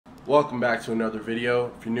Welcome back to another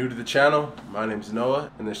video. If you're new to the channel, my name is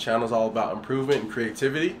Noah, and this channel is all about improvement and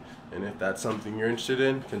creativity. And if that's something you're interested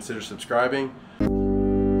in, consider subscribing.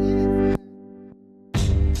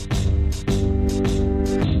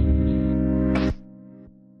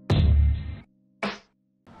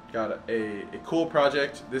 Got a cool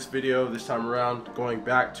project this video this time around, going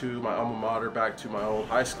back to my alma mater, back to my old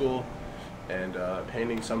high school, and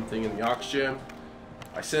painting something in the aux gym.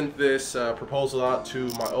 I sent this proposal out to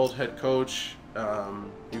my old head coach.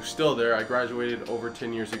 He was still there. I graduated over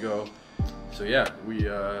 10 years ago. So yeah, we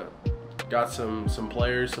got some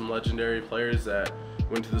players, some legendary players that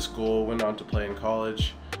went to the school, went on to play in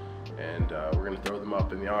college, and we're gonna throw them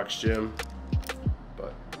up in the aux gym.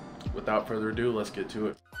 But without further ado, let's get to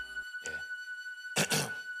it.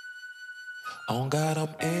 On God,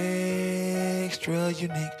 I'm extra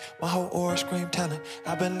unique. My whole aura scream talent.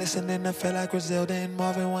 I've been listening to feel like Griselda and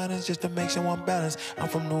Marvin Winans just to make someone balance. I'm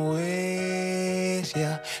from the West,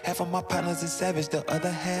 yeah. Half of my partners is savage, the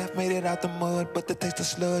other half made it out the mud, but the taste of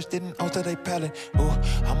sludge didn't alter their palate. Oh,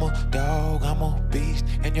 I'm a dog, I'm a beast,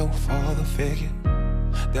 and your father figure.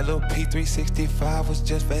 That little P365 was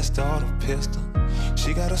just fast start a pistol.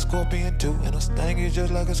 She got a scorpion too, and her sting is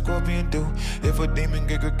just like a scorpion do. If a demon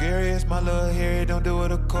get gregarious, my little Harry don't do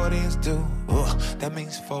what accordions do. That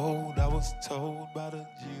means fold, I was told by the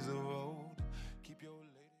G's of old. Keep your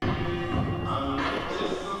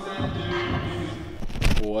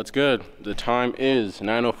lady. What's good? The time is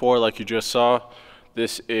 9:04 like you just saw.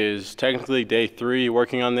 This is technically day 3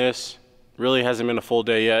 working on this. Really hasn't been a full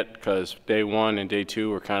day yet because day 1 and day 2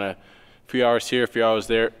 were kind of a few hours here, a few hours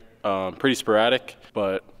there. Pretty sporadic,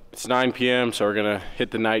 but it's 9 p.m. so we're gonna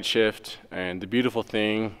hit the night shift. And the beautiful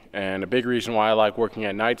thing, and a big reason why I like working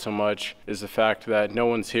at night so much, is the fact that no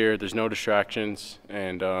one's here, there's no distractions,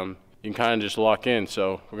 and you can kind of just lock in.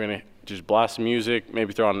 So we're gonna just blast some music,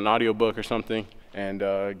 maybe throw on an audiobook or something, and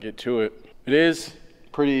get to it. It is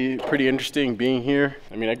pretty interesting being here.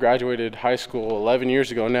 I mean, I graduated high school 11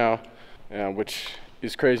 years ago now, which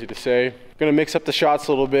is crazy to say. Gonna mix up the shots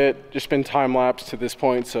a little bit, just been time lapse to this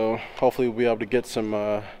point, so hopefully we'll be able to get some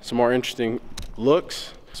more interesting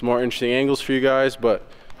looks, some more interesting angles for you guys. But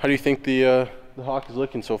how do you think the hawk is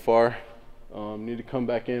looking so far? Need to come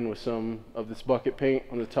back in with some of this bucket paint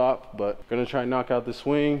on the top, but gonna try and knock out this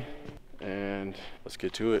wing, and let's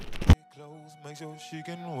get to it. Make sure she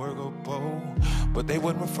can work a pole, but they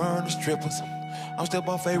wasn't referring to strippers. I'm still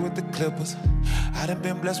buffet with the Clippers. I done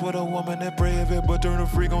been blessed with a woman that pray if it but turn a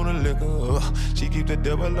freak on the liquor. She keep the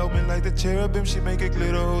devil open like the cherubim. She make it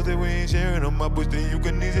glitter hoes that we ain't sharing on my bush. Then you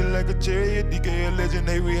can ease it like a chariot. DK a legend,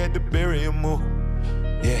 hey, we had to bury him more.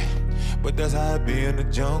 Yeah, but that's how I be in the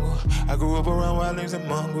jungle. I grew up around wildlings and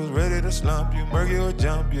mongrels, ready to slump you, murky or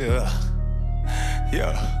jump, yeah.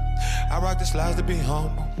 I rock the slides to be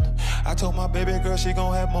humble. I told my baby girl she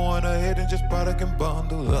gon' have more in her head than just product and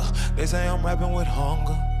bundle. They say I'm rapping with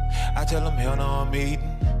hunger. I tell them hell no, I'm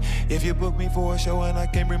eating. If you book me for a show and I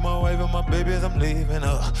can't bring my wife and my babies, I'm leaving.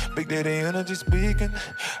 Big daddy energy speaking.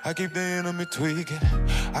 I keep the enemy tweaking.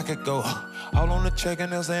 I could go all on the track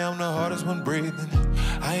and they'll say I'm the hardest one breathing.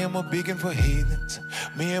 I am a beacon for heathens.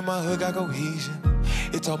 Me and my hood got cohesion.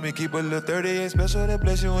 It told me keep a little 38 special that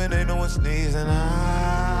bless you and ain't no one sneezing.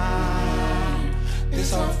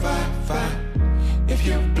 This on fire. If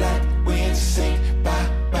you black, we in sync. Bye.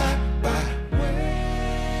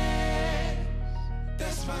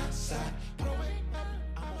 That's my side.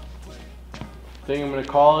 I think I'm gonna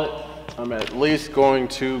call it. I'm at least going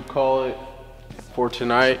to call it for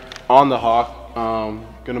tonight on the hawk.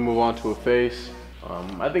 Gonna move on to a face.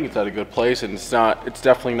 I think it's at a good place, and it's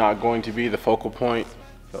definitely not going to be the focal point.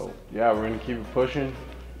 So yeah, we're gonna keep it pushing,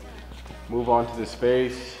 move on to this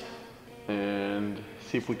face, and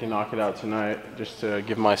see if we can knock it out tonight, just to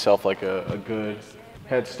give myself like a good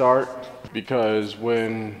head start. Because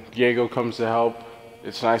when Diego comes to help,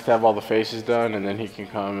 it's nice to have all the faces done, and then he can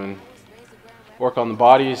come and work on the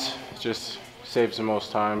bodies. It just saves the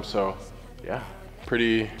most time. So yeah,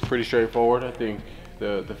 pretty straightforward. I think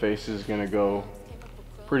the face is gonna go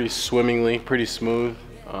pretty swimmingly, pretty smooth.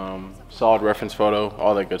 Solid reference photo,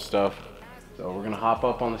 all that good stuff. So we're gonna hop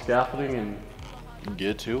up on the scaffolding and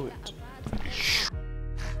get to it.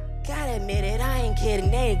 Gotta admit it, I ain't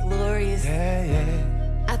kidding, they glorious.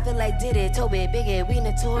 Yeah. I feel like did it, Toby, Biggie, we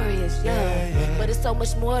notorious, yeah. But it's so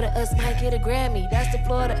much more to us, might get a Grammy. That's the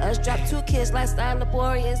floor to us. Drop 2 kids, lifestyle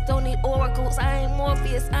laborious. Don't need oracles, I ain't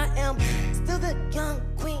Morpheus. I am still the young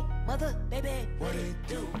queen, mother, baby. What it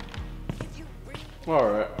do?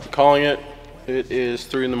 Alright, calling it. It is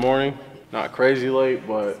 3 in the morning. Not crazy late,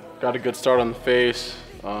 but got a good start on the face.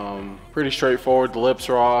 Pretty straightforward. The lips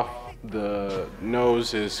are off. The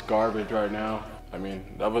nose is garbage right now. I mean,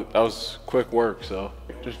 that was quick work, so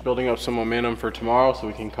just building up some momentum for tomorrow so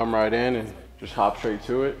we can come right in and just hop straight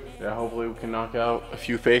to it. Yeah, hopefully we can knock out a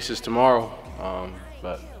few faces tomorrow.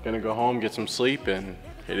 But gonna go home, get some sleep, and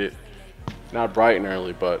hit it not bright and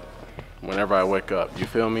early, but whenever I wake up, you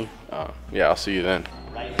feel me? Yeah, I'll see you then.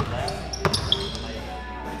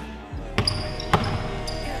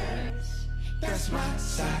 That's my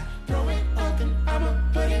side. Throw it up and I'ma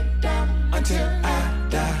put it down until I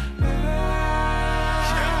die.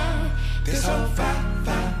 This whole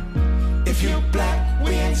vibe. If you black,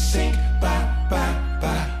 we in sync. Bye, bye,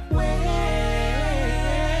 bye. Waves.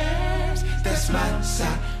 That's my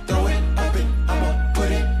side. Throw it up and I'ma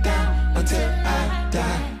put it down until I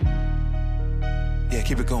die. Yeah,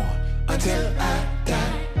 keep it going. Until I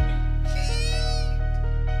die.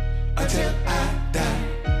 Until I die.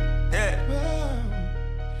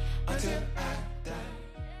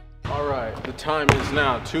 All right, the time is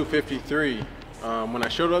now 2:53. When I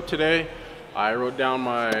showed up today, I wrote down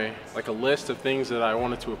a list of things that I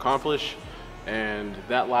wanted to accomplish, and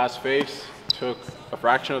that last face took a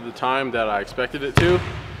fraction of the time that I expected it to,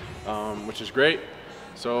 which is great.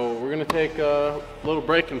 So we're gonna take a little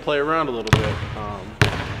break and play around a little bit.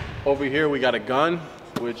 Over here we got a gun,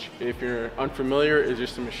 which if you're unfamiliar is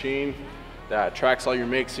just a machine that tracks all your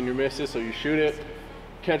makes and your misses. So you shoot it,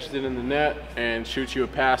 catches it in the net, and shoots you a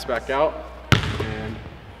pass back out. And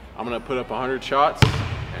I'm gonna put up 100 shots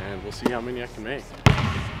and we'll see how many I can make.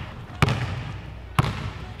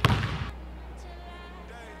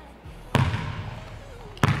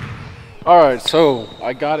 All right, so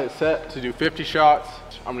I got it set to do 50 shots.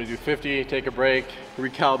 I'm gonna do 50, take a break,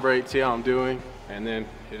 recalibrate, see how I'm doing, and then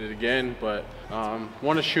hit it again. But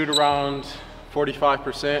want to shoot around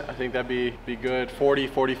 45%. I think that'd be good. 40,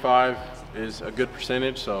 45 is a good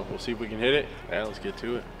percentage, so we'll see if we can hit it. Yeah, let's get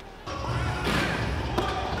to it.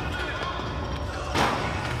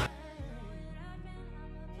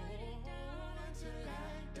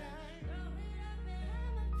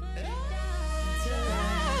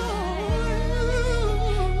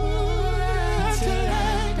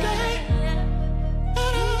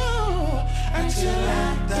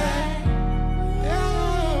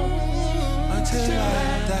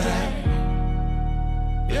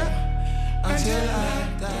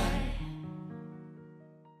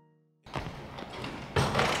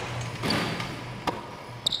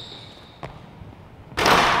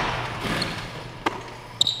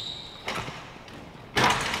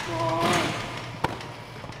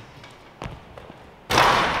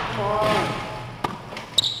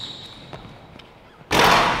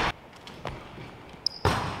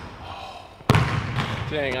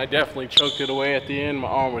 Dang, I definitely choked it away at the end. My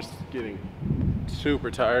arm was getting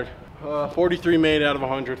super tired. 43 made out of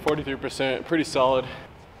 100, 43%, pretty solid.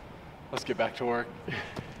 Let's get back to work.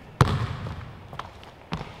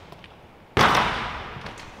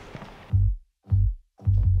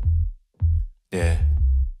 Yeah,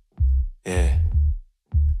 yeah,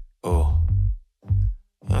 oh, you know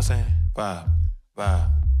what I'm saying? Vibe.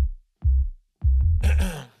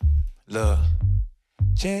 Look.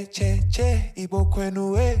 Che, ibo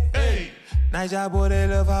kwenu hey. Nice job, boy, they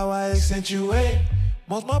love how I accentuate.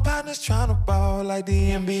 Most my partners tryna ball like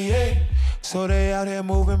the NBA, so they out here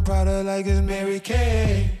moving Prada like it's Mary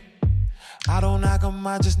Kay. I don't knock them,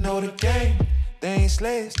 I just know the game. They ain't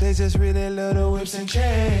slaves, they just really love the whips and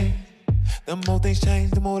chains. The more things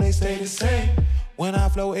change, the more they stay the same. When I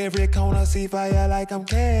flow every corner, see fire like I'm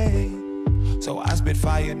K. So I spit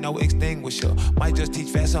fire, no extinguisher. Might just teach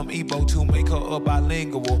fast some Igbo to make her a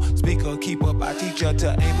bilingual speaker. Keep up, I teach her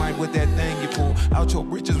to aim right with that thing you pull out your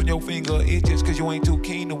britches when your finger itches, cause you ain't too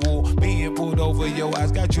keen to wool. Being pulled over your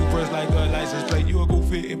eyes got you pressed like a license plate. You a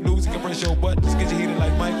goofy if blues can press your buttons, get you heated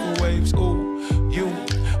like microwaves. Ooh, you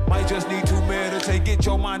might just need to meditate, get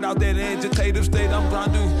your mind out that agitative state I'm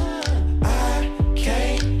trying to. I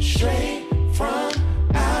came straight from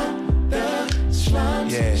out the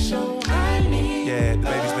slums, yeah. So yeah, the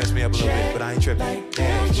babies messed me up a little bit, but I ain't tripping.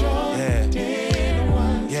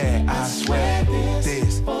 Yeah, I swear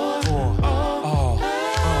this for all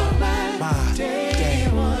my day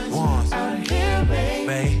ones out here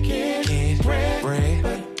making bread,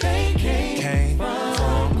 but they came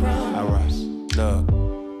from crumbs. Look,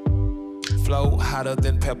 flow hotter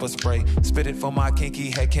than pepper spray. Spit it for my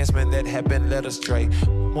kinky head kinsmen that have been led astray.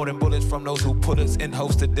 More than bullets from those who put us in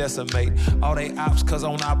hopes to decimate all they ops, cause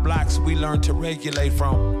on our blocks we learn to regulate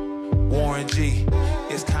from Warren G.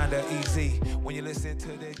 It's kinda easy when you listen to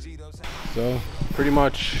that G. So pretty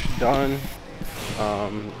much done.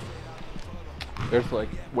 There's like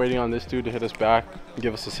waiting on this dude to hit us back,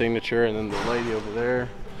 give us a signature, and then the lady over there.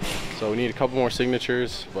 So we need a couple more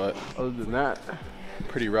signatures, but other than that, I'm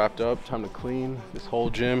pretty wrapped up. Time to clean this whole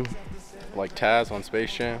gym like Taz on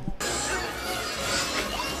Space Jam.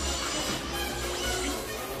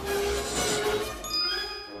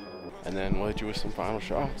 And then we'll hit you with some final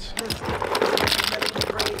shots.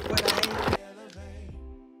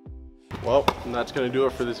 Well, and that's gonna do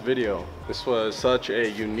it for this video. This was such a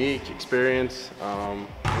unique experience. I'm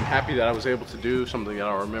happy that I was able to do something that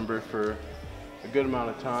I'll remember for a good amount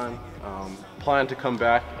of time. Plan to come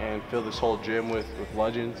back and fill this whole gym with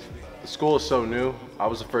legends. The school is so new. I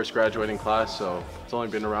was the first graduating class, so it's only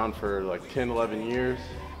been around for like 10, 11 years.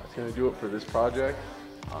 That's gonna do it for this project.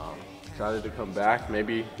 Excited to come back.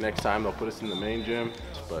 Maybe next time they'll put us in the main gym.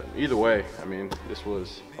 But either way, I mean, this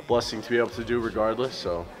was a blessing to be able to do regardless,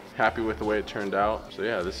 so happy with the way it turned out. So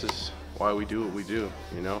yeah, this is why we do what we do,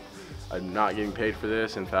 you know? I'm not getting paid for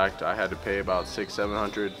this. In fact, I had to pay about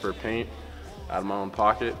 $600-700 for paint out of my own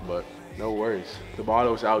pocket, but no worries. The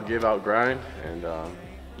motto is out give, out grind, and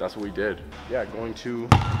that's what we did. Yeah, going to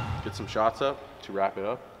get some shots up to wrap it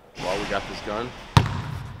up while we got this done.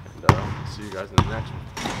 And see you guys in the next one.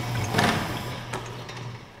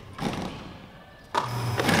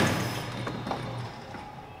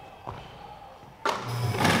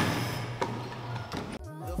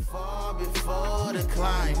 Before the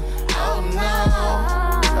climb, oh no.